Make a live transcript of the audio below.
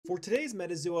For today's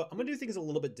Metazooa, I'm going to do things a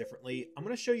little bit differently. I'm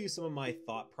going to show you some of my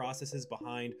thought processes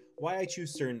behind why I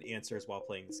choose certain answers while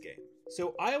playing this game.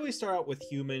 So I always start out with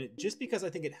human just because I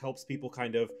think it helps people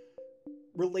kind of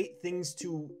relate things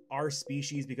to our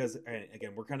species because,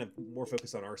 again, we're kind of more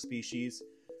focused on our species.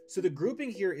 So the grouping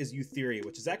here is Eutheria,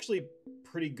 which is actually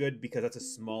pretty good because that's a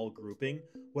small grouping.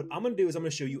 What I'm going to do is I'm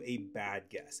going to show you a bad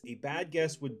guess. A bad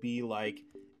guess would be like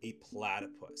a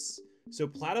platypus. So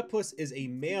platypus is a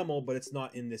mammal, but it's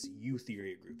not in this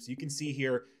Eutheria group. So you can see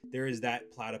here, there is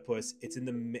that platypus. It's in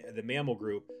the mammal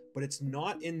group, but it's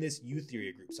not in this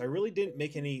Eutheria group. So I really didn't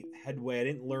make any headway. I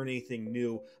didn't learn anything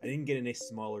new. I didn't get in a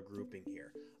smaller grouping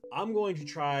here. I'm going to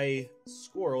try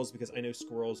squirrels because I know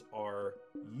squirrels are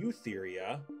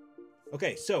Eutheria.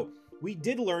 Okay, so we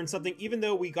did learn something, even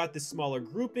though we got this smaller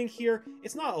grouping here.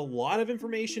 It's not a lot of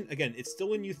information. Again, it's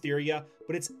still in Eutheria,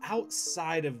 but it's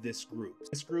outside of this group.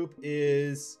 This group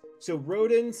is, so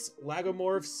rodents,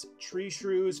 lagomorphs, tree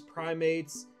shrews,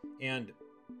 primates, and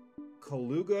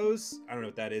colugos, I don't know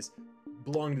what that is,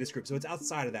 belong to this group. So it's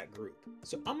outside of that group.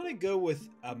 So I'm gonna go with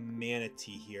a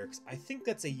manatee here, because I think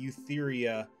that's a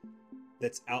Eutheria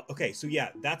that's out. Okay, so yeah,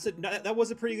 that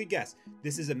was a pretty good guess.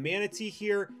 This is a manatee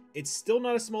here. It's still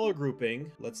not a smaller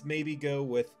grouping. Let's maybe go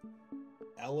with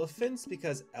elephants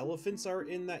because elephants are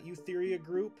in that Eutheria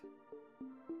group.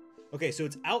 Okay, so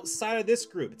it's outside of this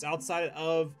group. It's outside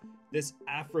of this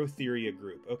Afrotheria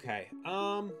group. Okay,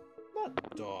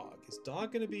 not dog. Is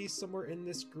dog gonna be somewhere in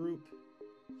this group?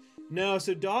 No,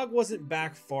 so dog wasn't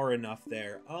back far enough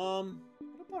there.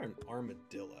 What about an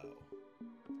armadillo?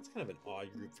 It's kind of an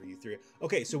odd group for Eutheria.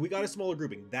 Okay, so we got a smaller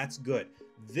grouping. That's good.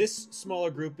 This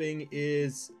smaller grouping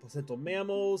is placental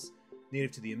mammals, native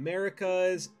to the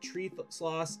Americas, tree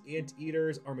sloths,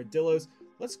 anteaters, armadillos.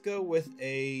 Let's go with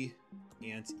a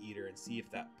anteater and see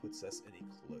if that puts us any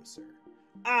closer.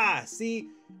 Ah, see,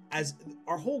 as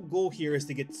our whole goal here is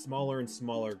to get smaller and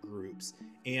smaller groups.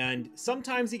 And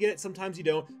sometimes you get it, sometimes you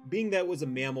don't. Being that it was a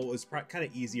mammal, it was kind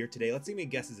of easier today. Let's see how many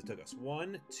guesses it took us.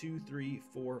 1, 2, 3,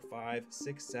 4, 5,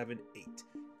 6, 7, 8.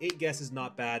 8 guesses,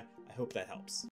 not bad. I hope that helps.